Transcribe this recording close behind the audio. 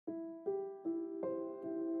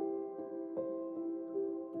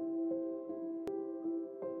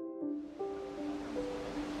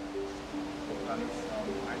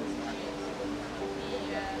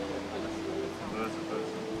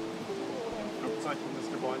Flugzeug in das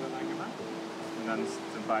Gebäude reingemacht und dann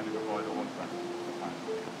sind beide Gebäude runtergefallen.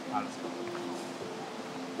 Alles kaputt.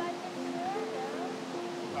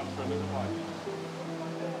 Ganz schöne Gebäude.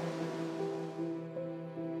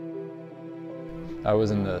 I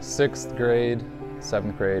was in the 6th grade,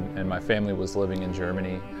 7th grade, and my family was living in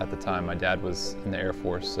Germany at the time. My dad was in the Air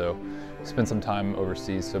Force, so spent some time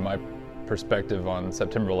overseas. So my perspective on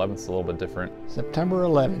September 11th is a little bit different. September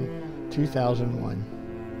 11, 2001,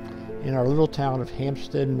 in our little town of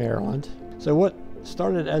Hampstead, Maryland. So what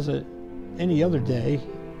started as any other day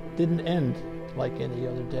didn't end like any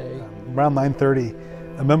other day. Around 9:30,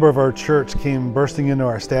 a member of our church came bursting into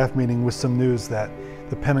our staff meeting with some news that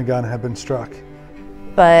the Pentagon had been struck.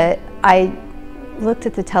 But I looked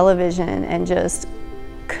at the television and just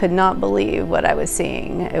could not believe what I was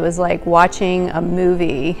seeing. It was like watching a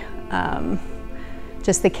movie,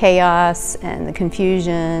 just the chaos and the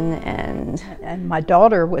confusion. And my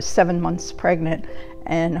daughter was 7 months pregnant,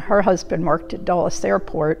 and her husband worked at Dulles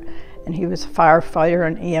Airport, and he was a firefighter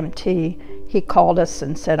and EMT. He called us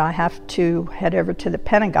and said, I have to head over to the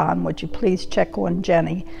Pentagon. Would you please check on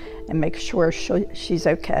Jenny and make sure she's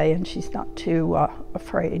okay and she's not too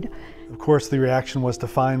afraid. Of course, the reaction was to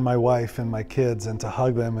find my wife and my kids and to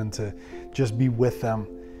hug them and to just be with them.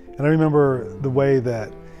 And I remember the way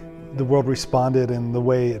that the world responded and the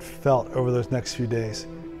way it felt over those next few days,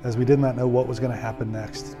 as we did not know what was going to happen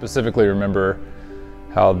next. Specifically remember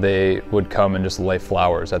how they would come and just lay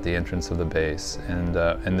flowers at the entrance of the base. And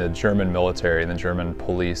the German military and the German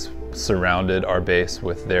police surrounded our base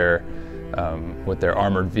with their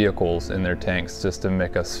armored vehicles and their tanks just to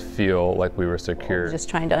make us feel like we were secure. Just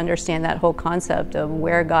trying to understand that whole concept of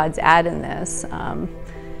where God's at in this. And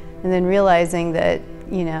then realizing that,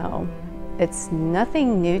 you know, it's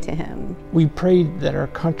nothing new to Him. We prayed that our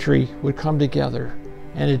country would come together,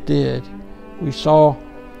 and it did. We saw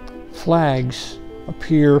flags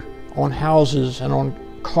appear on houses and on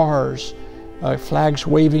cars, flags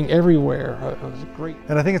waving everywhere. It was great.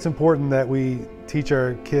 And I think it's important that we teach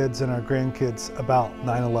our kids and our grandkids about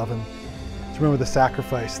 9/11, to remember the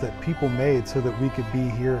sacrifice that people made so that we could be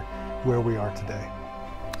here where we are today.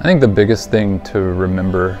 I think the biggest thing to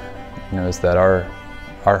remember, is that our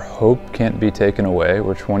hope can't be taken away.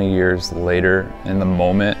 We're 20 years later. In the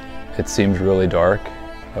moment, it seemed really dark,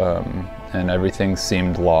 and everything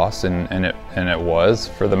seemed lost, and it was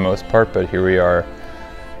for the most part. But here we are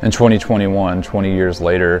in 2021, 20 years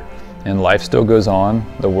later, and life still goes on.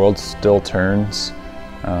 The world still turns.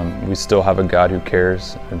 We still have a God who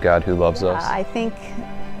cares, a God who loves us. I think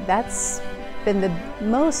that's been the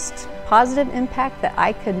most positive impact that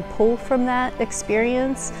I could pull from that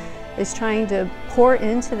experience, is trying to pour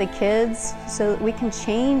into the kids so that we can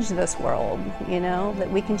change this world, that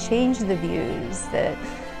we can change the views, that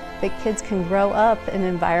kids can grow up in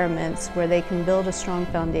environments where they can build a strong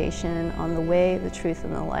foundation on the way, the truth,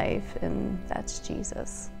 and the life, and that's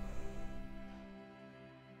Jesus.